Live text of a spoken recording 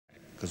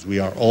because we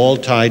are all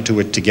tied to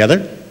it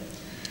together.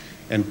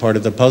 And part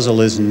of the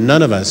puzzle is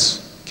none of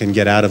us can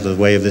get out of the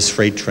way of this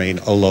freight train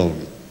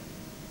alone.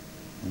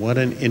 What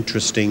an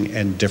interesting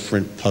and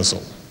different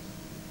puzzle.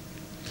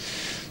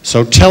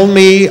 So tell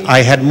me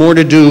I had more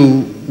to do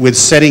with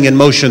setting in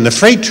motion the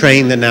freight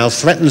train that now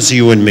threatens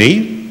you and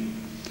me.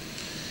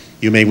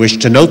 You may wish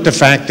to note the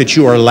fact that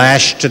you are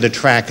lashed to the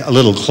track a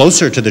little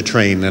closer to the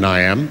train than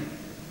I am.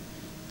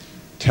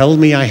 Tell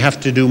me I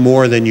have to do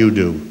more than you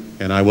do,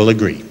 and I will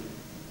agree.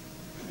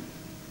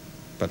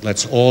 But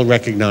let's all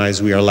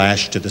recognize we are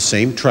lashed to the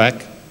same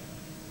track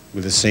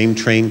with the same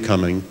train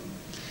coming,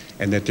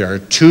 and that there are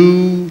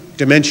two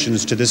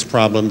dimensions to this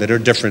problem that are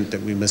different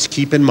that we must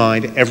keep in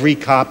mind every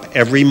COP,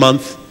 every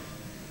month,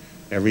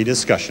 every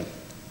discussion.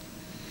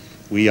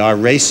 We are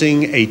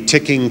racing a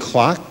ticking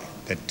clock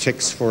that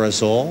ticks for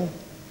us all.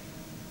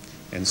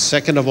 And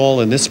second of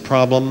all, in this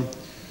problem,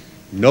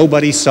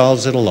 nobody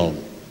solves it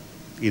alone.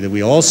 Either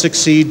we all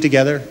succeed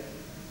together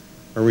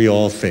or we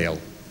all fail.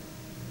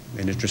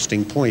 An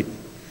interesting point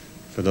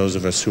for those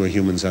of us who are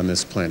humans on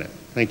this planet.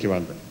 Thank you,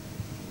 Andre.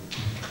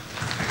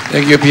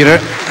 Thank you, Peter.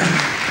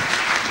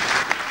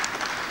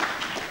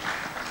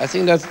 I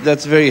think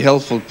that's very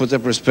helpful, put a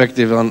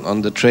perspective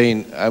on the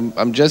train.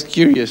 I'm just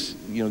curious,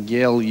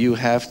 Gail, you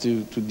have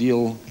to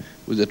deal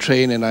with the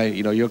train, and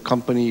your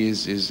company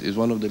is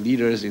one of the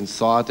leaders in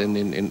thought and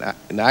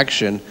in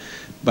action,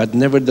 but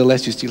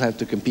nevertheless you still have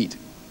to compete.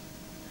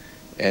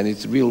 And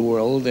it's real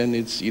world, and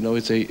it's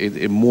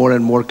a more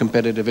and more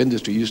competitive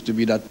industry. It used to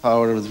be that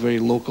power was very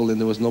local and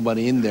there was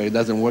nobody in there. It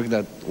doesn't work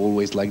that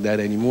always like that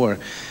anymore.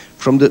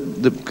 From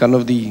the kind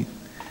of the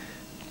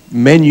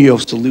menu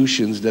of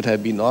solutions that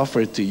have been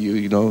offered to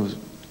you,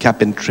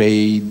 cap and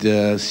trade,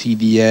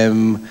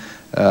 CDM,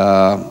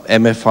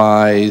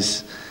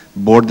 MFIs,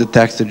 border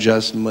tax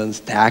adjustments,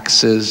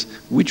 taxes,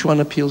 which one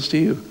appeals to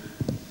you?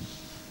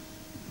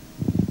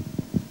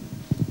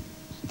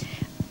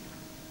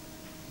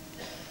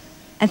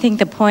 I think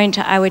the point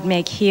I would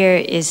make here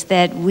is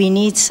that we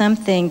need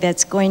something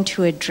that's going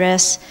to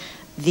address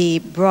the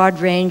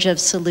broad range of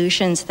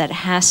solutions that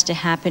has to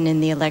happen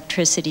in the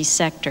electricity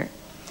sector.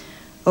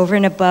 Over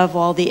and above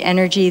all the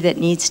energy that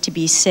needs to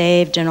be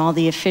saved and all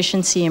the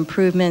efficiency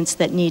improvements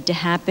that need to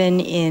happen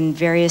in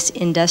various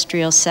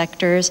industrial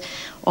sectors,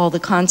 all the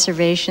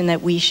conservation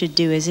that we should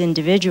do as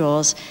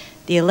individuals,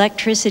 the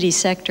electricity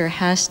sector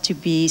has to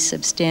be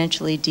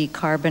substantially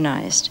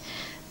decarbonized.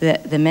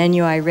 The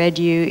menu I read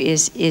you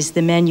is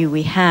the menu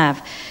we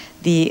have.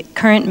 The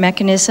current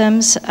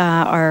mechanisms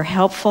are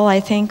helpful,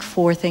 I think,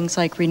 for things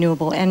like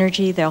renewable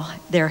energy.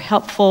 They're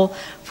helpful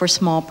for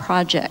small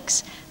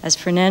projects. As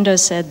Fernando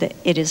said, that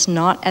it is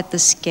not at the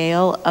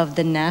scale of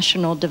the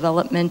national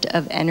development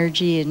of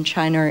energy in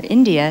China or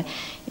India.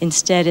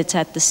 Instead, it's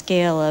at the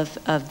scale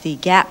of the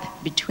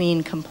gap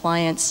between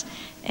compliance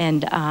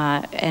and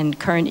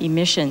current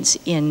emissions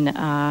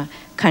in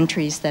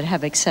countries that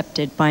have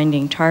accepted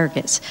binding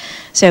targets.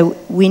 So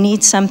we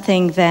need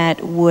something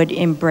that would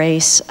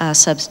embrace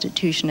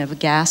substitution of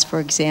gas, for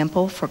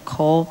example, for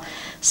coal,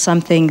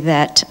 something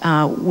that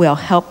will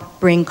help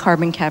bring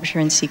carbon capture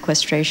and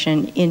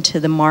sequestration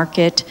into the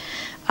market,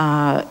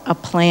 a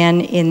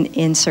plan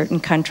in certain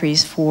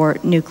countries for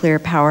nuclear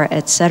power,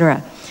 et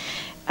cetera.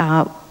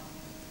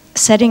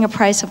 Setting a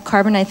price of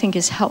carbon, I think,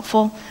 is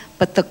helpful,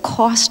 but the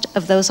cost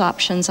of those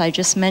options I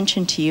just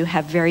mentioned to you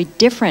have very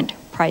different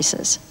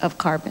prices of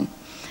carbon.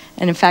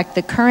 And in fact,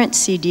 the current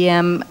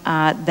CDM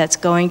that's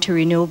going to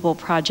renewable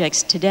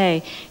projects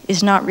today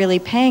is not really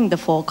paying the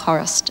full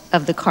cost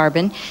of the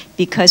carbon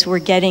because we're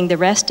getting the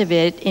rest of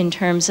it in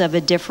terms of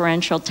a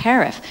differential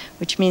tariff,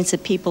 which means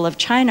that people of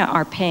China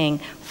are paying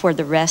for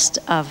the rest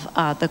of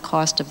the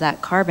cost of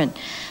that carbon.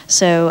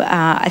 So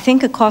I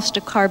think a cost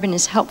of carbon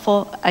is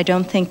helpful. I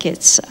don't think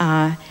it's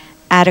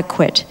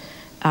adequate.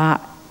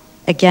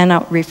 Again,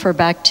 I'll refer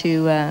back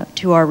to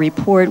our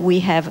report.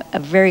 We have a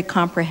very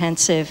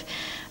comprehensive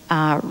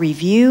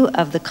review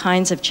of the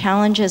kinds of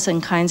challenges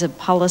and kinds of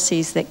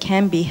policies that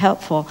can be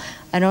helpful.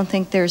 I don't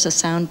think there's a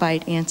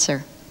soundbite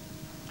answer.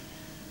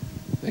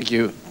 Thank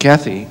you.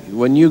 Kathy,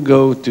 when you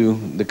go to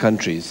the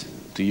countries,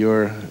 to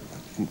your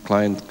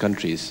client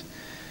countries,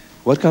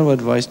 what kind of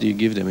advice do you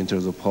give them in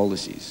terms of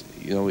policies?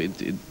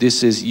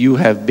 You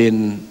have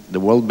been, the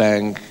World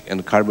Bank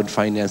and Carbon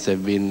Finance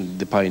have been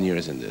the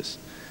pioneers in this.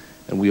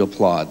 And we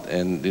applaud.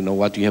 And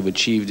what you have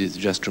achieved is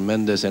just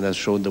tremendous and has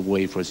shown the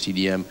way for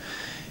CDM.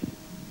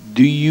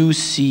 Do you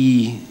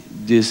see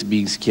this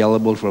being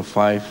scalable for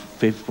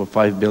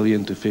 5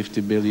 billion to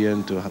 50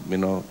 billion to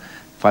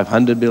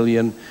 500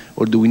 billion?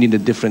 Or do we need a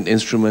different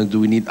instrument? Do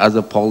we need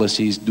other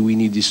policies? Do we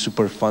need this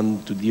super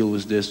fund to deal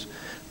with this?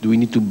 Do we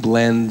need to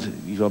blend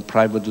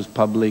private with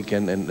public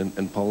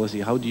and policy?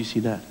 How do you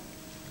see that?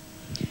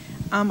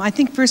 I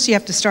think first you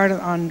have to start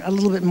on a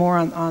little bit more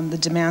on the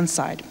demand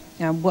side.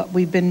 What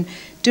we've been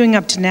doing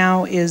up to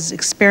now is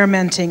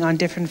experimenting on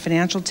different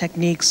financial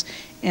techniques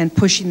and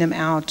pushing them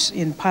out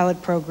in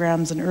pilot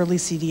programs and early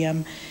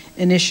CDM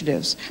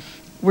initiatives.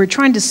 We're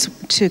trying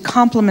to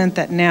complement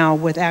that now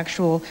with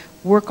actual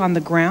work on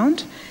the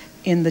ground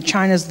in the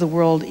Chinas of the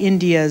world,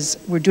 Indias,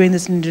 we're doing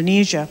this in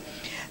Indonesia,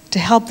 to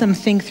help them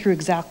think through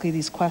exactly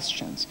these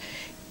questions.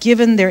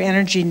 Given their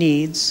energy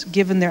needs,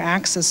 given their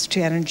access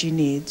to energy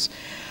needs,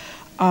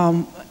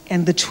 and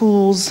the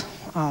tools,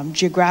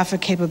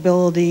 geographic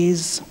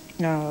capabilities,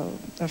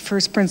 the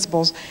first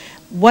principles,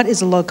 what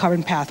is a low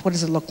carbon path? What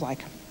does it look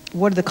like?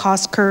 What are the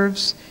cost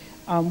curves?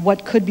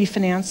 What could be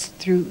financed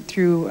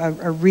through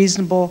a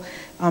reasonable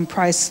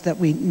price that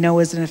we know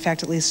is in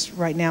effect, at least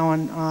right now,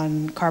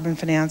 on carbon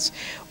finance?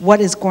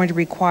 What is going to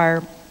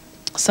require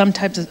some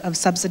types of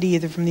subsidy,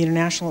 either from the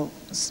international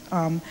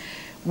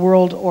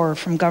world or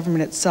from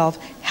government itself?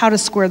 How to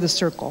square the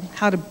circle,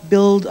 how to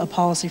build a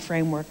policy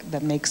framework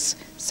that makes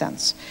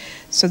sense.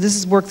 So this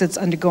is work that's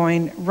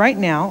undergoing right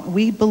now.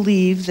 We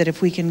believe that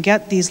if we can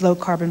get these low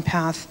carbon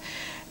pathways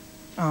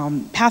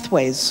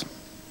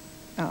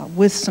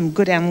with some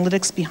good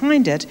analytics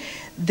behind it,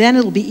 then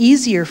it'll be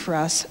easier for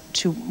us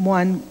to,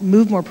 one,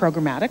 move more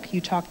programmatic.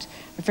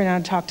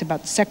 Fernando talked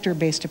about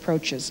sector-based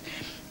approaches.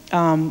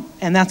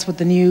 And that's what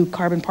the new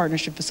carbon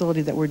partnership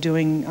facility that we're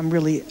doing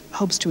really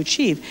hopes to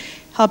achieve,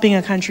 helping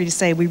a country to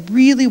say, we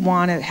really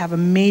want to have a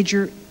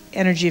major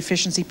energy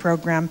efficiency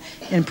program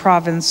in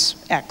province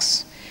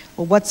X.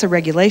 Well, what's the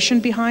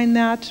regulation behind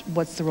that?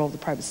 What's the role of the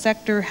private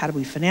sector? How do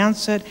we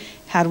finance it?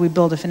 How do we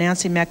build a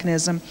financing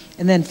mechanism?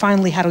 And then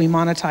finally, how do we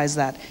monetize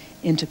that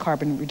into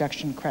carbon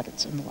reduction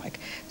credits and the like?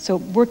 So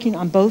working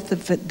on both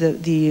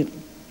the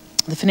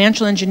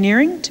financial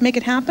engineering to make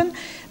it happen,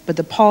 but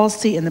the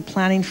policy and the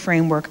planning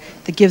framework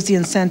that gives the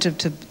incentive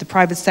to the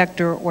private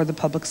sector or the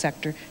public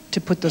sector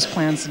to put those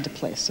plans into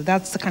place. So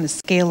that's the kind of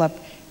scale up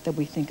that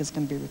we think is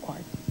going to be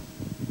required.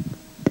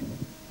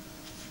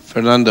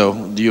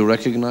 Fernando, do you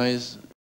recognize